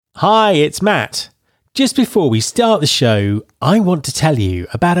Hi, it's Matt. Just before we start the show, I want to tell you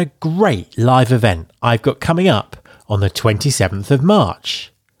about a great live event I've got coming up on the 27th of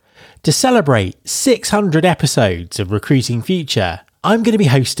March. To celebrate 600 episodes of Recruiting Future, I'm going to be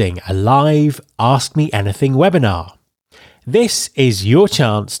hosting a live Ask Me Anything webinar. This is your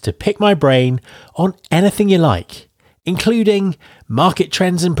chance to pick my brain on anything you like, including market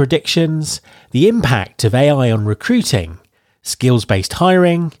trends and predictions, the impact of AI on recruiting, skills-based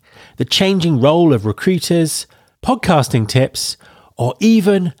hiring, the changing role of recruiters, podcasting tips, or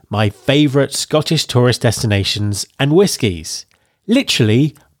even my favourite Scottish tourist destinations and whiskies.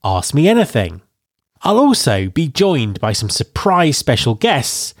 Literally, ask me anything. I'll also be joined by some surprise special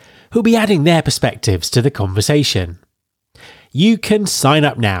guests who'll be adding their perspectives to the conversation. You can sign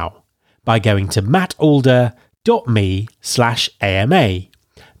up now by going to mattalder.me/AMA.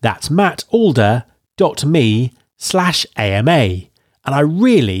 That's mattalder.me/AMA. And I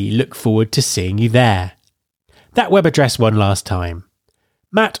really look forward to seeing you there. That web address one last time,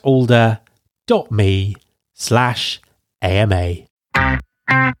 mattalder.me/AMA.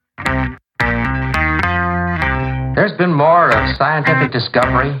 There's been more of scientific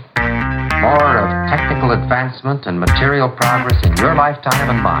discovery, more of technical advancement and material progress in your lifetime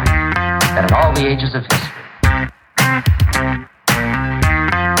and mine than in all the ages of history.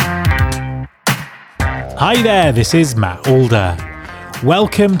 Hi there, this is Matt Alder.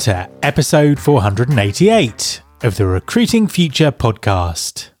 Welcome to episode 488 of the Recruiting Future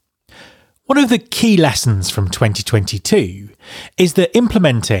podcast. One of the key lessons from 2022 is that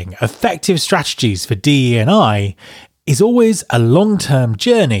implementing effective strategies for DE&I is always a long-term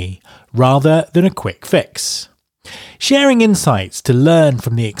journey rather than a quick fix. Sharing insights to learn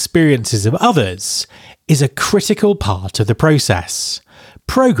from the experiences of others is a critical part of the process.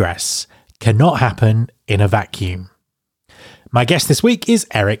 Progress cannot happen in a vacuum. My guest this week is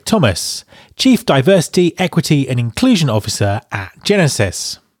Eric Thomas, Chief Diversity, Equity and Inclusion Officer at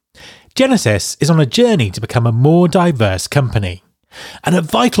Genesys. Genesys is on a journey to become a more diverse company, and a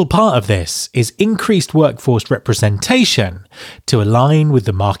vital part of this is increased workforce representation to align with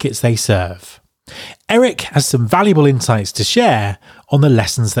the markets they serve. Eric has some valuable insights to share on the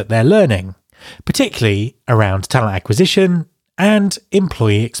lessons that they're learning, particularly around talent acquisition and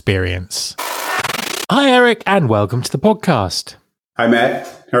employee experience. Hi, Eric, and welcome to the podcast. Hi, Matt.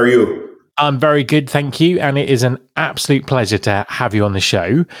 How are you? I'm very good, thank you, and it is an absolute pleasure to have you on the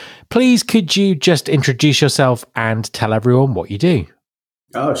show. Please, could you just introduce yourself and tell everyone what you do?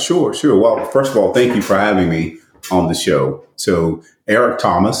 Sure. Well, first of all, thank you for having me on the show. So, Eric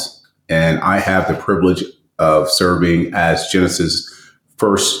Thomas, and I have the privilege of serving as Genesys'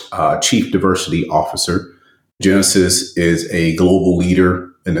 first Chief Diversity Officer. Genesys is a global leader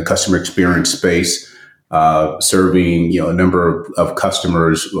in the customer experience space, serving a number of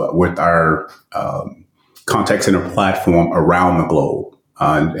customers with our contact center platform around the globe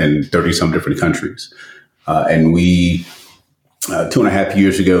in 30 some different countries. And we 2.5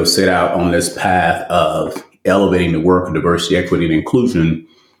 years ago set out on this path of elevating the work of diversity, equity, and inclusion.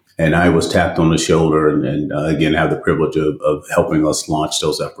 And I was tapped on the shoulder and again have the privilege of helping us launch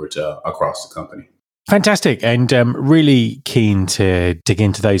those efforts across the company. Fantastic. And really keen to dig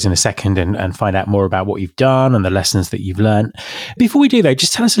into those in a second and find out more about what you've done and the lessons that you've learned. Before we do, though,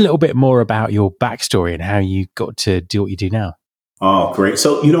 just tell us a little bit more about your backstory and how you got to do what you do now. Oh, great.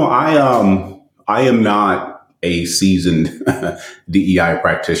 So, I am not a seasoned DEI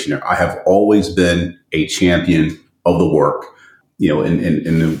practitioner. I have always been a champion of the work.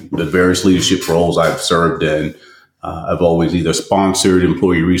 In the various leadership roles I've served in, I've always either sponsored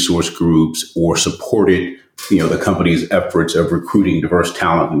employee resource groups or supported, the company's efforts of recruiting diverse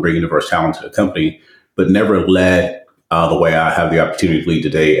talent and bringing diverse talent to the company, but never led the way I have the opportunity to lead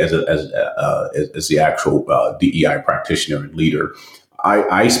today as the actual DEI practitioner and leader.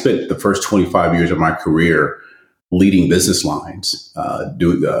 I spent the first 25 years of my career leading business lines,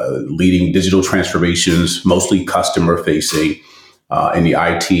 leading digital transformations, mostly customer facing in the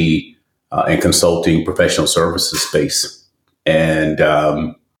IT and consulting professional services space. And,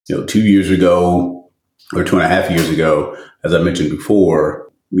 2 years ago or 2.5 years ago, as I mentioned before,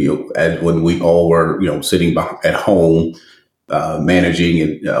 when we all were, sitting at home, managing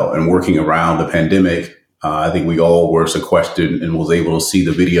and working around the pandemic, I think we all were sequestered and was able to see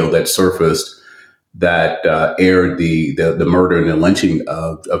the video that surfaced that aired the murder and the lynching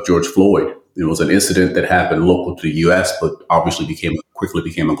of George Floyd. It was an incident that happened local to the U.S., but obviously quickly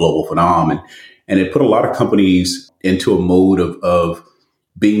became a global phenomenon. And it put a lot of companies into a mode of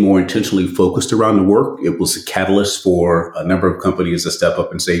being more intentionally focused around the work. It was a catalyst for a number of companies to step up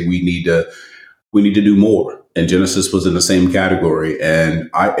and say, we need to we need to do more. And Genesis was in the same category. And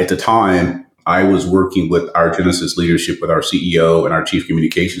at the time, I was working with our Genesis leadership, with our CEO and our chief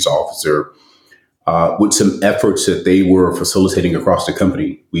communications officer, with some efforts that they were facilitating across the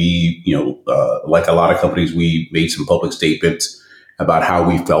company. We, like a lot of companies, we made some public statements about how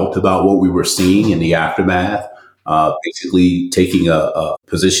we felt about what we were seeing in the aftermath, basically taking a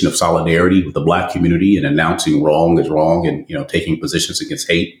position of solidarity with the Black community and announcing wrong is wrong, and taking positions against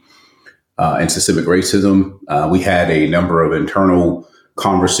hate and systemic racism. We had a number of internal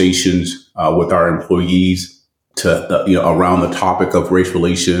conversations with our employees around the topic of race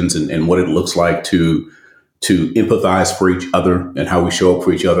relations and what it looks like to empathize for each other and how we show up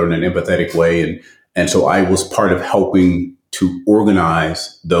for each other in an empathetic way. And so I was part of helping to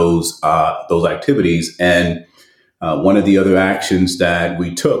organize those activities. And one of the other actions that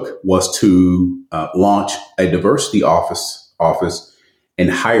we took was to launch a diversity office and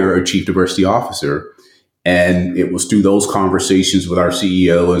hire a chief diversity officer. And it was through those conversations with our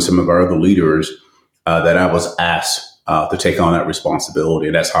CEO and some of our other leaders that I was asked to take on that responsibility.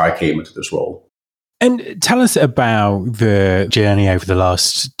 And that's how I came into this role. And tell us about the journey over the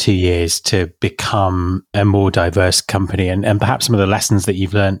last 2 years to become a more diverse company, and perhaps some of the lessons that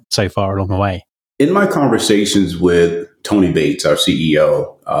you've learned so far along the way. In my conversations with Tony Bates, our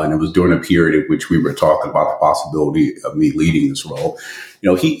CEO, and it was during a period in which we were talking about the possibility of me leading this role,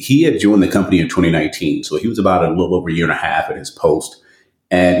 he had joined the company in 2019. So he was about a little over a year and a half at his post.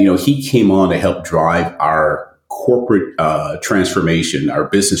 And, he came on to help drive our corporate transformation, our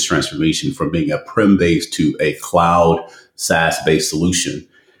business transformation from being a prem-based to a cloud SaaS-based solution.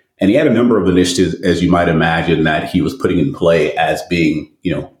 And he had a number of initiatives, as you might imagine, that he was putting in play as being,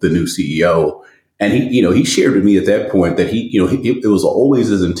 the new CEO. And he shared with me at that point that it was always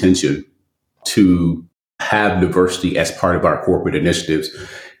his intention to have diversity as part of our corporate initiatives.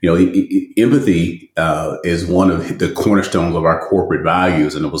 Empathy is one of the cornerstones of our corporate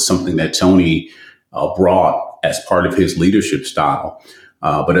values, and it was something that Tony brought as part of his leadership style.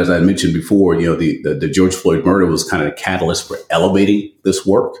 But as I mentioned before, the George Floyd murder was kind of a catalyst for elevating this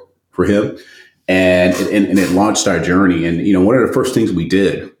work for him, and it launched our journey. And one of the first things we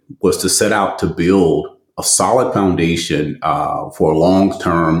did was to set out to build a solid foundation for a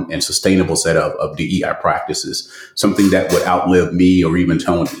long-term and sustainable set of DEI practices, something that would outlive me or even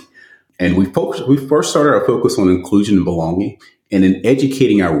Tony. And we first started our focus on inclusion and belonging, and in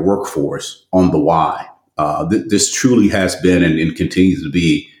educating our workforce on the why. This truly has been and continues to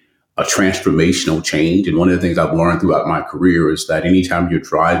be a transformational change. And one of the things I've learned throughout my career is that anytime you're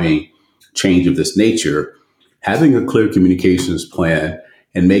driving change of this nature, having a clear communications plan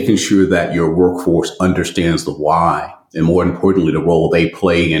and making sure that your workforce understands the why, and more importantly, the role they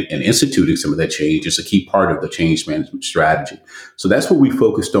play in instituting some of that change, is a key part of the change management strategy. So that's what we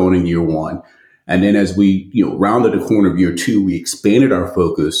focused on in year one. And then as we rounded the corner of year two, we expanded our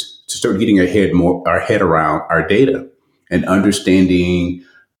focus to start getting our head around our data and understanding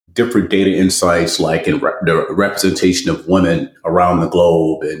different data insights, like in the representation of women around the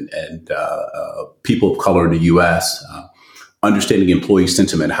globe and people of color in the U.S., understanding employee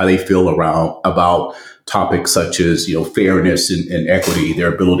sentiment, how they feel about topics such as fairness and equity,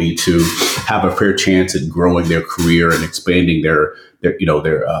 their ability to have a fair chance at growing their career and expanding their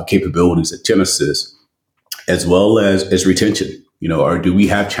capabilities at Genesis, as well as retention. Or do we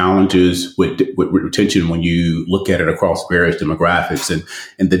have challenges with retention when you look at it across various demographics?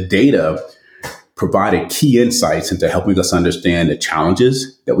 And the data provided key insights into helping us understand the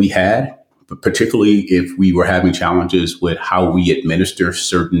challenges that we had, but particularly if we were having challenges with how we administer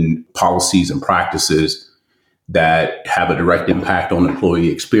certain policies and practices that have a direct impact on employee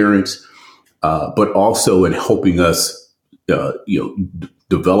experience, but also in helping us,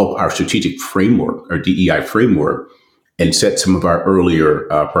 develop our strategic framework, our DEI framework, and set some of our earlier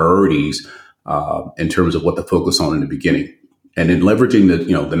priorities in terms of what to focus on in the beginning. And in leveraging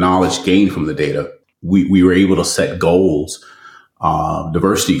the knowledge gained from the data, we were able to set goals,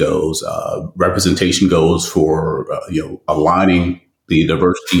 diversity goals, representation goals for aligning the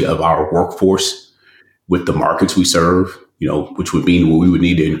diversity of our workforce with the markets we serve, which would mean we would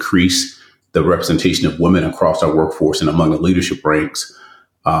need to increase the representation of women across our workforce and among the leadership ranks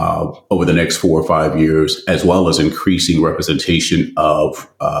over the next 4 or 5 years, as well as increasing representation of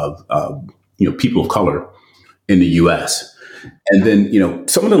people of color in the U.S. And then,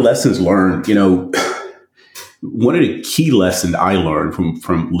 some of the lessons learned, one of the key lessons I learned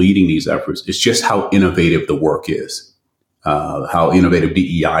from leading these efforts is just how innovative the work is, how innovative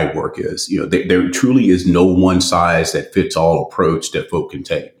DEI work is. There truly is no one size that fits all approach that folk can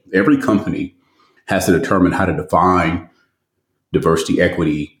take. Every company has to determine how to define diversity,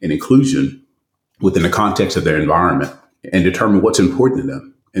 equity, and inclusion within the context of their environment and determine what's important to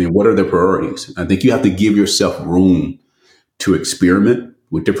them and what are their priorities. I think you have to give yourself room to experiment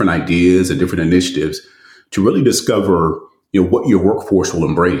with different ideas and different initiatives to really discover, what your workforce will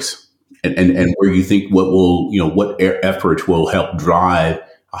embrace and where you think what effort will help drive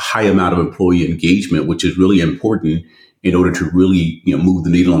a high amount of employee engagement, which is really important in order to really, move the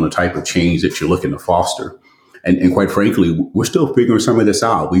needle on the type of change that you're looking to foster. And quite frankly, we're still figuring some of this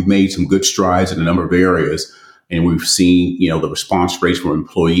out. We've made some good strides in a number of areas, and we've seen, the response rates from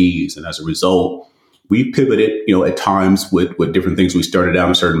employees. And as a result, we pivoted, at times with different things. We started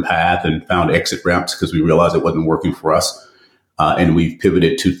down a certain path and found exit ramps because we realized it wasn't working for us. And we've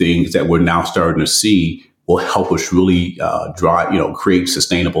pivoted to things that we're now starting to see will help us really drive, create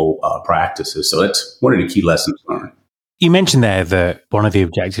sustainable practices. So that's one of the key lessons learned. You mentioned there that one of the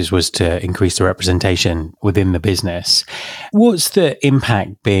objectives was to increase the representation within the business. What's the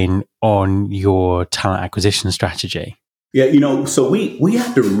impact been on your talent acquisition strategy? Yeah, so we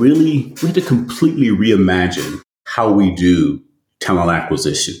had to completely reimagine how we do talent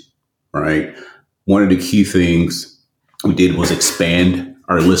acquisition, right? One of the key things we did was expand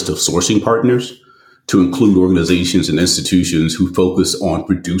our list of sourcing partners to include organizations and institutions who focus on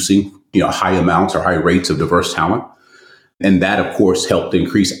producing, high amounts or high rates of diverse talent. And that, of course, helped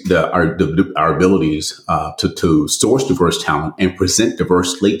increase our abilities to source diverse talent and present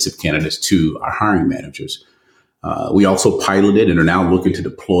diverse slates of candidates to our hiring managers. We also piloted and are now looking to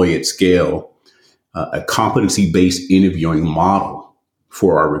deploy at scale a competency-based interviewing model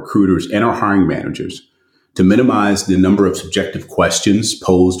for our recruiters and our hiring managers to minimize the number of subjective questions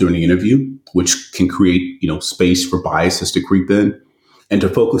posed during the interview, which can create, space for biases to creep in, and to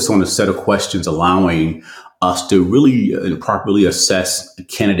focus on a set of questions allowing us to really properly assess a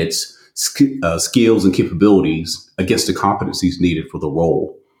candidate's skills and capabilities against the competencies needed for the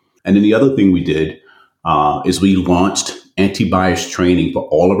role. And then the other thing we did is we launched anti-bias training for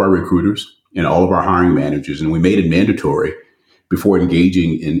all of our recruiters and all of our hiring managers, and we made it mandatory before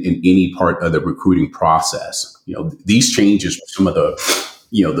engaging in any part of the recruiting process. These changes are some of the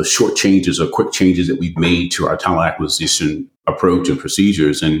short changes or quick changes that we've made to our talent acquisition approach and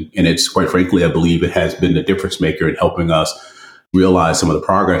procedures. And it's quite frankly, I believe it has been the difference maker in helping us realize some of the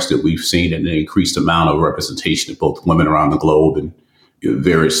progress that we've seen in an increased amount of representation of both women around the globe and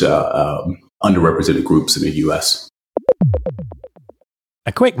various underrepresented groups in the U.S.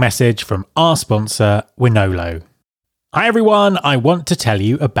 A quick message from our sponsor, Wonolo. Hi everyone, I want to tell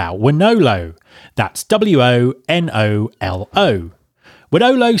you about Wonolo. That's Wonolo.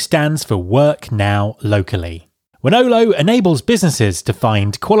 Wonolo stands for Work Now Locally. Wonolo enables businesses to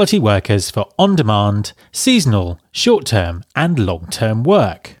find quality workers for on-demand, seasonal, short-term and long-term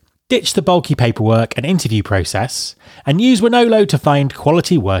work. Ditch the bulky paperwork and interview process and use Wonolo to find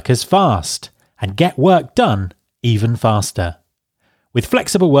quality workers fast and get work done even faster. With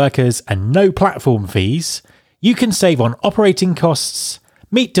flexible workers and no platform fees, you can save on operating costs,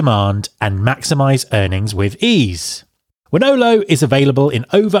 meet demand and maximise earnings with ease. Wonolo is available in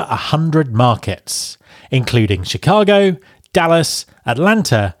over 100 markets, including Chicago, Dallas,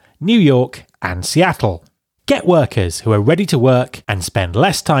 Atlanta, New York, and Seattle. Get workers who are ready to work and spend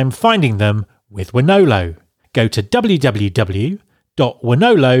less time finding them with Wonolo. Go to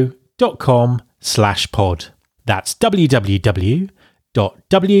www.wonolo.com/pod. That's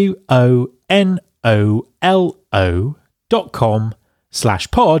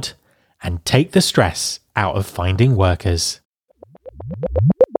www.wonolo.com/pod and take the stress out of finding workers.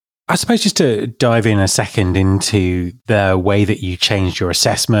 I suppose just to dive in a second into the way that you changed your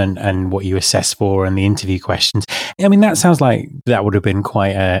assessment and what you assess for and the interview questions. I mean, that sounds like that would have been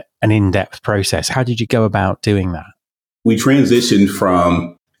quite an in-depth process. How did you go about doing that? We transitioned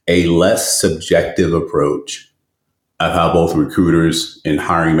from a less subjective approach of how both recruiters and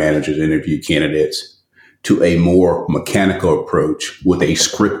hiring managers interview candidates to a more mechanical approach with a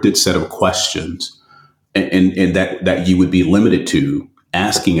scripted set of questions and that you would be limited to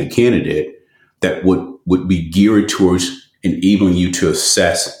asking a candidate that would be geared towards enabling you to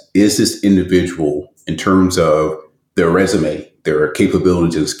assess, is this individual in terms of their resume, their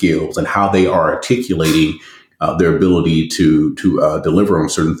capabilities and skills, and how they are articulating their ability to deliver on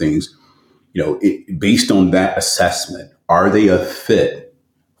certain things. Based on that assessment, are they a fit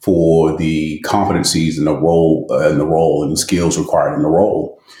for the competencies and the role and the skills required in the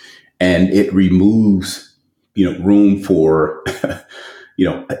role? And it removes, room for,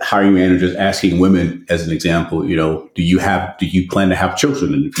 hiring managers asking women, as an example, do you plan to have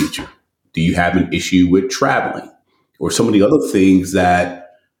children in the future? Do you have an issue with traveling? Or some of the other things that,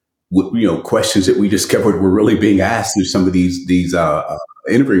 questions that we discovered were really being asked through some of these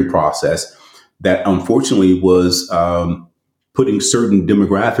interviewing process that unfortunately was putting certain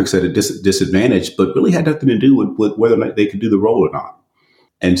demographics at a disadvantage, but really had nothing to do with whether or not they could do the role or not.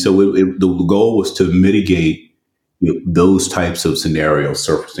 And so the goal was to mitigate those types of scenarios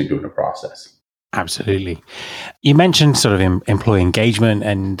surfacing during the process. Absolutely. You mentioned sort of employee engagement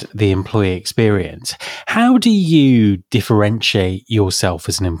and the employee experience. How do you differentiate yourself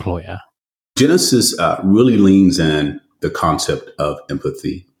as an employer? Genesys really leans in the concept of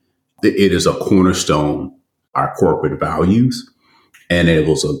empathy. It is a cornerstone, our corporate values, and it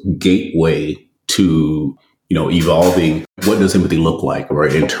was a gateway to evolving what does empathy look like,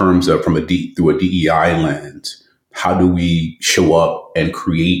 right? In terms of through a DEI lens, how do we show up and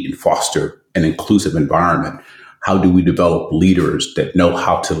create and foster an inclusive environment? How do we develop leaders that know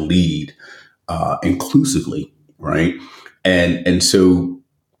how to lead inclusively, right? And so,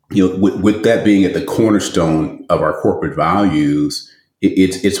 with that being at the cornerstone of our corporate values,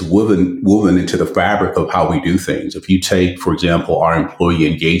 it's woven into the fabric of how we do things. If you take, for example, our employee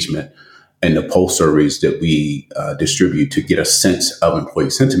engagement and the pulse surveys that we distribute to get a sense of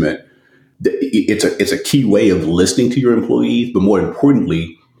employee sentiment, it's a key way of listening to your employees. But more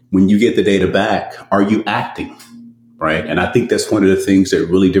importantly, when you get the data back, are you acting, right? And I think that's one of the things that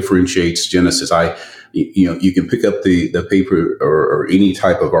really differentiates Genesys. You can pick up the paper or any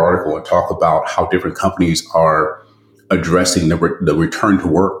type of article and talk about how different companies are addressing the return to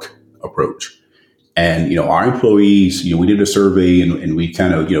work approach. And, our employees, we did a survey and we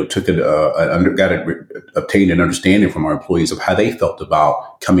kind of, obtained an understanding from our employees of how they felt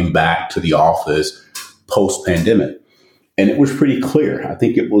about coming back to the office post-pandemic. And it was pretty clear. I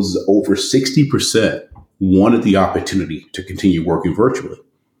think it was over 60% wanted the opportunity to continue working virtually.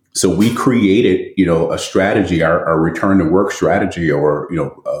 So we created, a strategy, our return to work strategy or,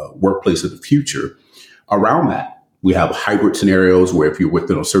 workplace of the future around that. We have hybrid scenarios where if you're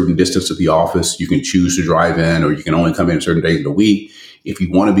within a certain distance of the office, you can choose to drive in or you can only come in certain days of the week. If you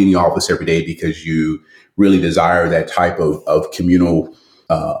want to be in the office every day because you really desire that type of communal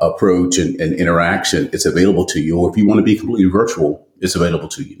approach and interaction, it's available to you. Or if you want to be completely virtual, it's available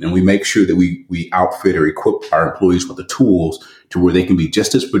to you. And we make sure that we outfit or equip our employees with the tools to where they can be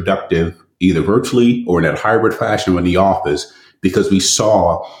just as productive, either virtually or in that hybrid fashion or in the office, because we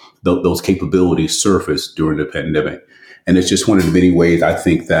saw those capabilities surface during the pandemic. And it's just one of the many ways I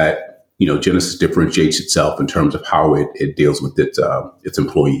think that, Genesys differentiates itself in terms of how it deals with its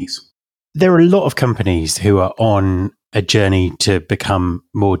employees. There are a lot of companies who are on a journey to become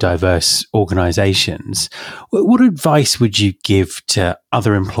more diverse organizations. What advice would you give to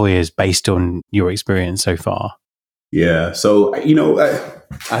other employers based on your experience so far? Yeah. So,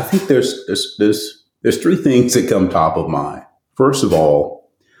 I think there's three things that come top of mind. First of all,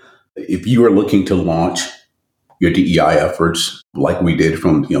 if you are looking to launch your DEI efforts like we did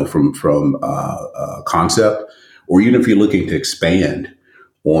from concept, or even if you're looking to expand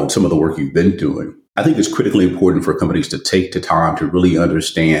on some of the work you've been doing, I think it's critically important for companies to take the time to really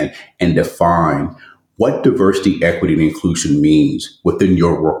understand and define what diversity, equity, and inclusion means within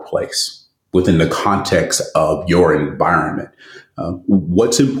your workplace, within the context of your environment.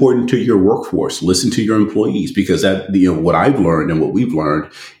 What's important to your workforce? Listen to your employees, because what I've learned and what we've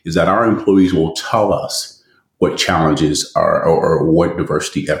learned is that our employees will tell us what challenges are or what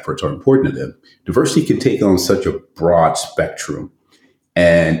diversity efforts are important to them. Diversity can take on such a broad spectrum.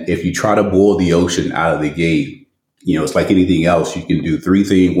 And if you try to boil the ocean out of the gate, it's like anything else. You can do three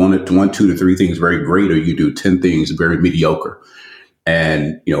things, one, 2 to 3 things very great, or you do 10 things very mediocre.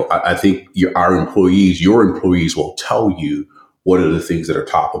 And, I think your employees will tell you what are the things that are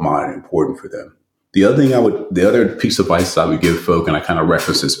top of mind and important for them. The other piece of advice I would give folk, and I kind of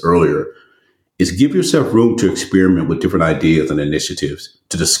referenced this earlier, is give yourself room to experiment with different ideas and initiatives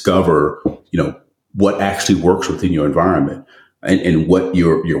to discover, what actually works within your environment and what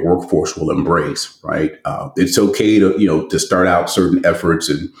your workforce will embrace, right? It's okay to start out certain efforts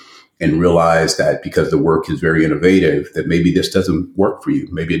and realize that because the work is very innovative, that maybe this doesn't work for you.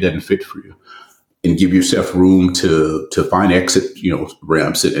 Maybe it doesn't fit for you. And give yourself room to find exit,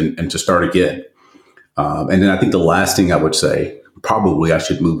 ramps and to start again. And then I think the last thing I would say, probably I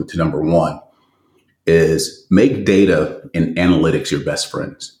should move it to number 1, is make data and analytics your best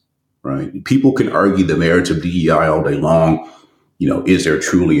friends, right? People can argue the merits of DEI all day long. Is there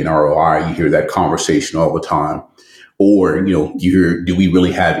truly an ROI? You hear that conversation all the time. Or, you hear, do we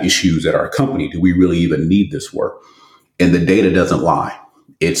really have issues at our company? Do we really even need this work? And the data doesn't lie.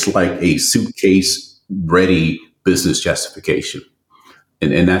 It's like a suitcase ready business justification.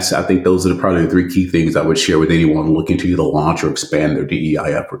 And that's, I think those are probably the 3 key things I would share with anyone looking to either launch or expand their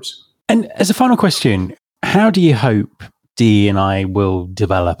DEI efforts. And as a final question, how do you hope DE&I will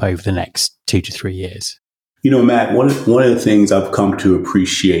develop over the next 2 to 3 years? Matt, one of the things I've come to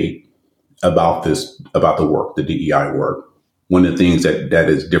appreciate about the work, the DEI work, one of the things that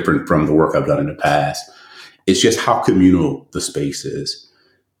is different from the work I've done in the past, is just how communal the space is.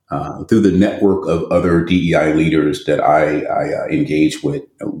 Through the network of other DEI leaders that I engage with,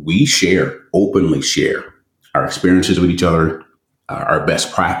 we openly share our experiences with each other, our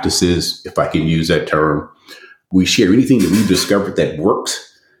best practices, if I can use that term. We share anything that we've discovered that works.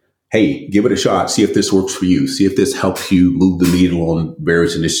 Hey, give it a shot. See if this works for you. See if this helps you move the needle on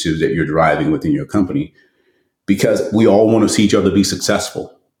various initiatives that you're driving within your company. Because we all want to see each other be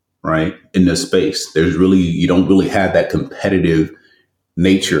successful, right? In this space, you don't really have that competitive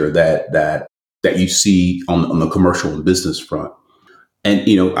nature that you see on the commercial and business front. And,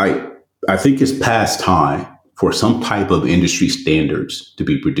 I think it's past time for some type of industry standards to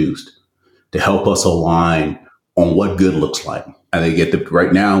be produced to help us align on what good looks like. I think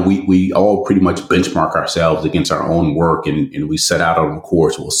right now we all pretty much benchmark ourselves against our own work, and we set out on a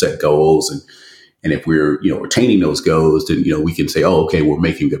course. We'll set goals, and if we're attaining those goals, then we can say, oh, okay, we're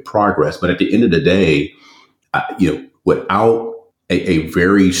making good progress. But at the end of the day, without a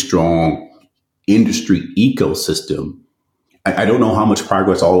very strong industry ecosystem, I don't know how much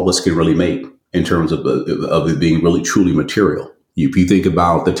progress all of us can really make in terms of it being really truly material. If you think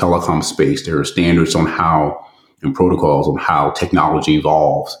about the telecom space, there are standards on how and protocols on how technology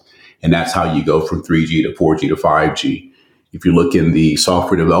evolves. And that's how you go from 3G to 4G to 5G. If you look in the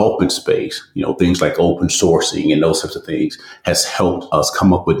software development space, things like open sourcing and those types of things has helped us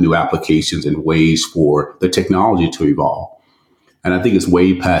come up with new applications and ways for the technology to evolve. And I think it's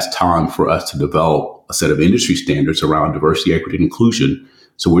way past time for us to develop a set of industry standards around diversity, equity, and inclusion.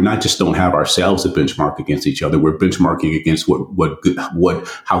 So we're not just don't have ourselves to benchmark against each other. We're benchmarking against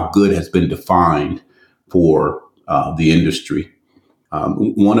how good has been defined for the industry.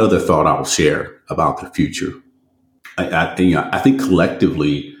 One other thought I'll share about the future. I think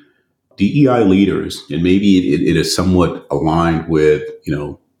collectively, DEI leaders, and maybe it is somewhat aligned with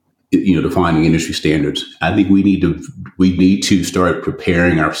defining industry standards. I think we need to start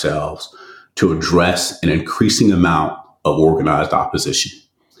preparing ourselves to address an increasing amount of organized opposition.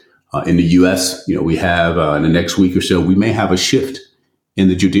 In the U.S., we have in the next week or so, we may have a shift in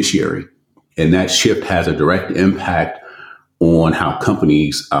the judiciary. And that shift has a direct impact on how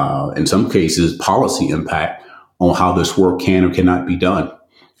companies, in some cases, policy impact on how this work can or cannot be done.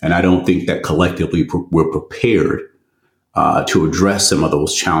 And I don't think that collectively we're prepared to address some of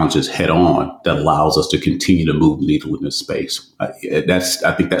those challenges head on that allows us to continue to move the needle in this space. I think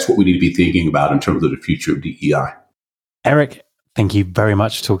that's what we need to be thinking about in terms of the future of DEI. Eric, thank you very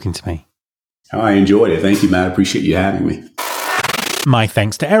much for talking to me. I enjoyed it. Thank you, Matt. I appreciate you having me. My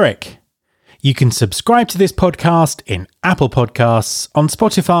thanks to Eric. You can subscribe to this podcast in Apple Podcasts, on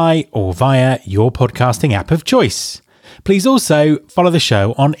Spotify, or via your podcasting app of choice. Please also follow the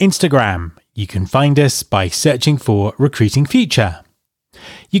show on Instagram. You can find us by searching for Recruiting Future.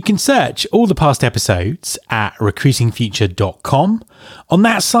 You can search all the past episodes at recruitingfuture.com. On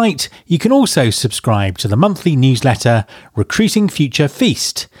that site, you can also subscribe to the monthly newsletter Recruiting Future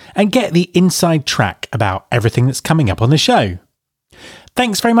Feast and get the inside track about everything that's coming up on the show.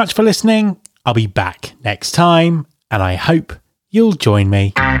 Thanks very much for listening. I'll be back next time, and I hope you'll join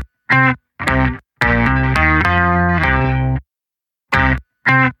me.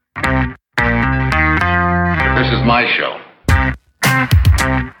 This is my show.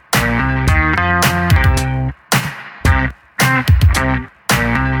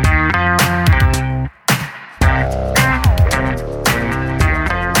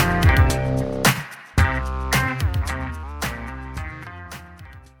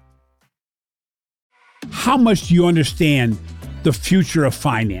 How much do you understand the future of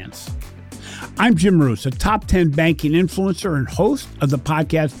finance? I'm Jim Marous, a top 10 banking influencer and host of the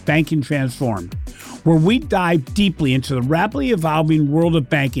podcast Banking Transformed, where we dive deeply into the rapidly evolving world of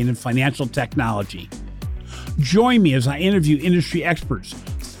banking and financial technology. Join me as I interview industry experts,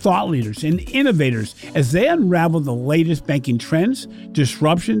 thought leaders, and innovators as they unravel the latest banking trends,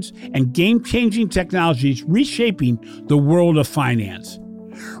 disruptions, and game-changing technologies reshaping the world of finance.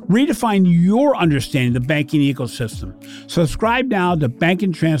 Redefine your understanding of the banking ecosystem. Subscribe now to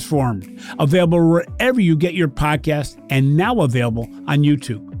Banking Transformed, available wherever you get your podcast and now available on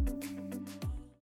YouTube.